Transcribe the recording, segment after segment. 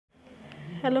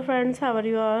Hello friends, how are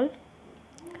you all?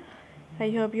 I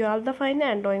hope you all are fine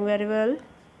and doing very well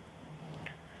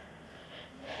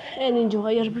and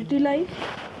enjoy your pretty life.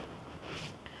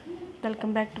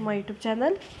 Welcome back to my YouTube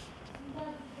channel,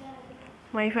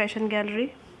 my fashion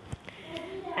gallery,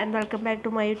 and welcome back to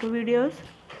my YouTube videos.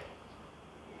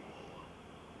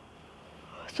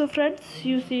 So friends,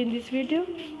 you see in this video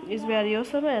is very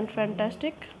awesome and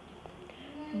fantastic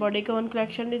bodycon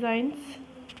collection designs,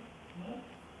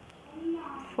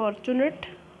 fortunate,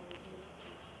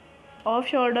 off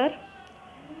shoulder.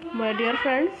 My dear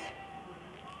friends,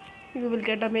 you will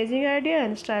get amazing idea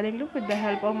and styling look with the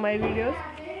help of my videos.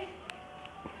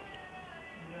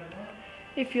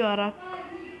 If you are a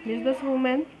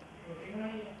businesswoman,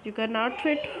 you can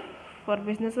outfit for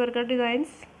business worker designs,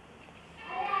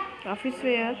 office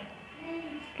wear,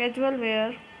 casual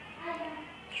wear,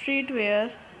 street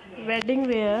wear, wedding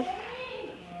wear.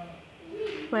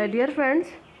 My dear friends,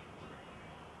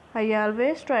 I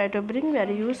always try to bring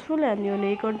very useful and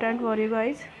unique content for you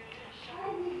guys.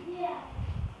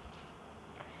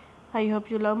 I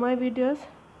hope you love my videos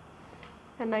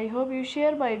and I hope you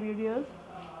share my videos.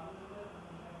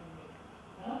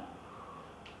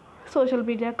 Social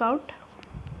media account,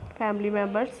 family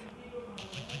members.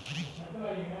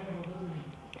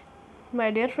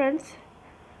 My dear friends,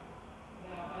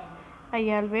 I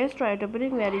always try to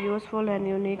bring very useful and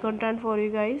unique content for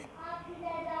you guys.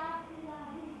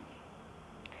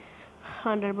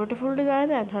 100 beautiful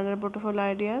designs and 100 beautiful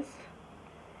ideas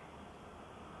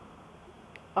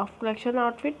of collection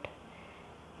outfit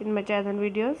in my channel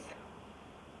videos.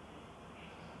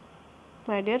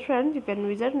 My dear friends, you can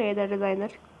visit near the designer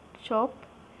shop.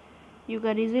 You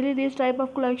can easily this type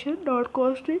of collection, not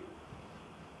costly.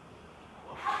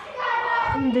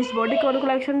 This bodycon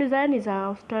collection design is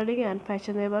outstanding and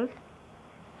fashionable.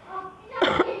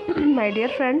 My dear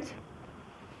friends,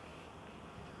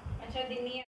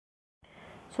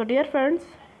 so dear friends,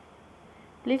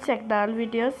 please check the all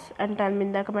videos and tell me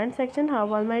in the comment section how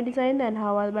was my design and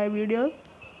how was my video.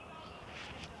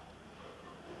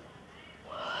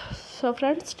 So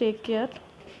friends, take care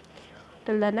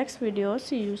till the next video.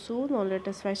 See you soon on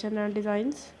latest fashion and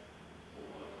designs.